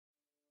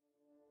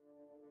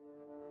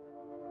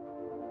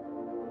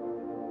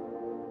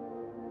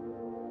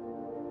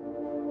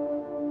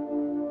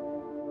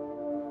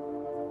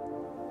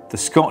The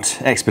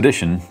Scott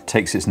expedition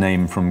takes its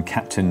name from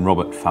Captain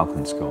Robert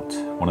Falcon Scott,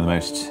 one of the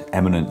most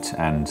eminent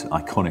and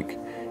iconic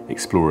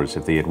explorers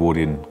of the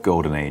Edwardian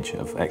golden age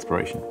of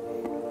exploration.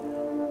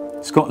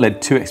 Scott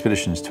led 2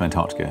 expeditions to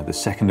Antarctica, the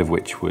second of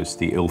which was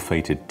the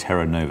ill-fated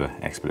Terra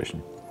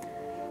expedition.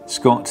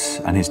 Scott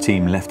and his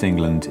team left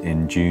England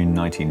in June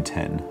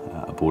 1910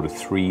 aboard a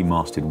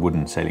 3-masted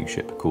wooden sailing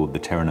ship called the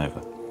Terra.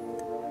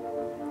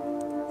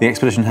 The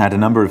expedition had a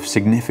number of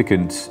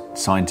significant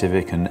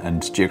scientific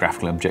and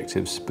geographical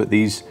objectives, but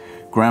these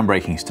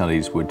groundbreaking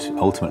studies would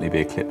ultimately be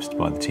eclipsed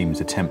by the team's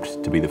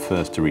attempt to be the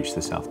first to reach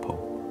the South Pole.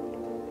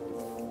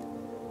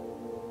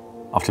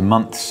 After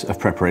months of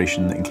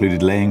preparation that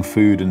included laying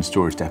food and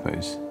storage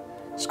depots,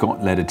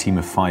 Scott led a team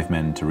of 5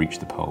 men to reach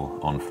the pole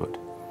on foot.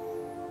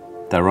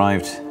 They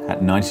arrived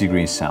at 90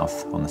 degrees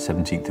south on the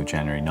 17th of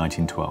January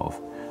 1912,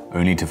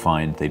 only to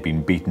find they'd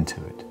been beaten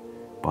to it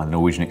by the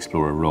Norwegian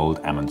explorer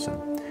Roald Amundsen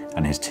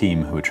and his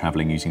team who were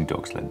travelling using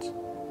dog sleds.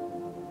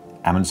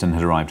 Amundsen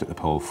had arrived at the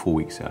pole 4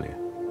 weeks earlier.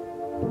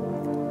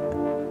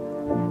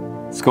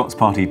 Scott's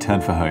party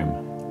turned for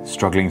home,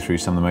 struggling through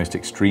some of the most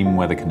extreme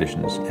weather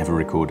conditions ever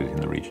recorded in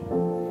the region.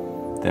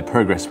 Their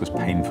progress was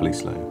painfully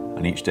slow,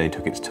 and each day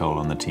took its toll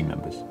on the team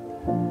members.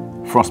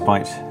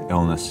 Frostbite,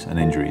 illness and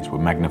injuries were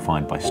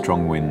magnified by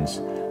strong winds,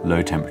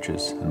 low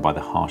temperatures and by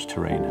the harsh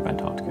terrain of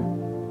Antarctica.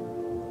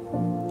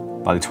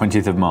 By the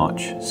 20th of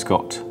March,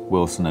 Scott,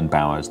 Wilson and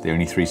Bowers, the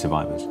only 3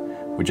 survivors,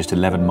 were just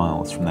 11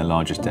 miles from their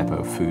largest depot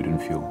of food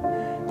and fuel,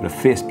 but a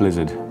fierce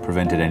blizzard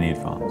prevented any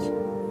advance.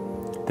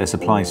 Their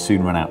supplies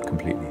soon ran out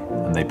completely,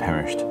 and they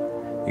perished,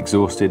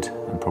 exhausted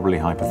and probably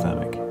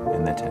hypothermic,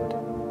 in their tent.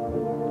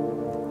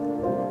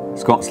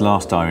 Scott's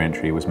last diary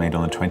entry was made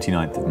on the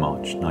 29th of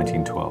March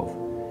 1912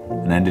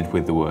 and ended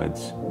with the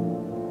words,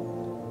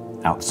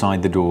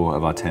 "Outside the door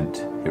of our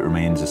tent it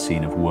remains a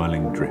scene of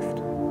whirling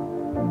drift.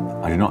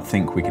 I do not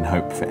think we can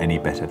hope for any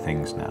better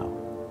things now.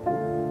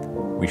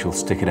 We shall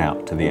stick it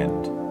out to the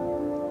end,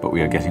 but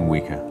we are getting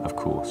weaker, of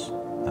course,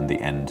 and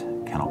the end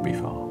cannot be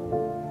far."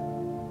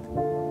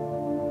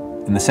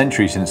 In the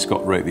century since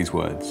Scott wrote these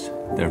words,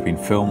 there have been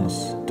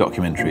films,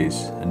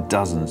 documentaries, and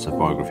dozens of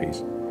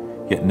biographies,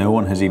 yet no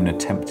one has even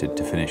attempted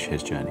to finish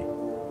his journey.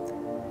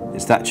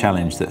 It's that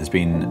challenge that has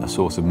been a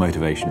source of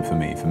motivation for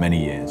me for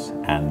many years,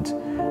 and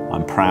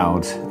I'm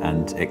proud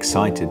and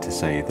excited to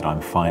say that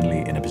I'm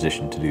finally in a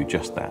position to do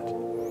just that.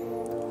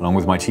 Along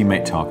with my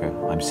teammate Terra,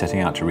 I'm setting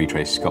out to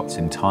retrace Scott's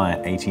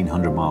entire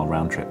 1,800-mile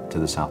round trip to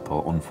the South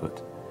Pole on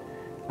foot,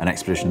 an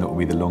expedition that will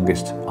be the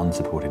longest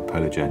unsupported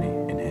polar journey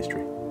in history.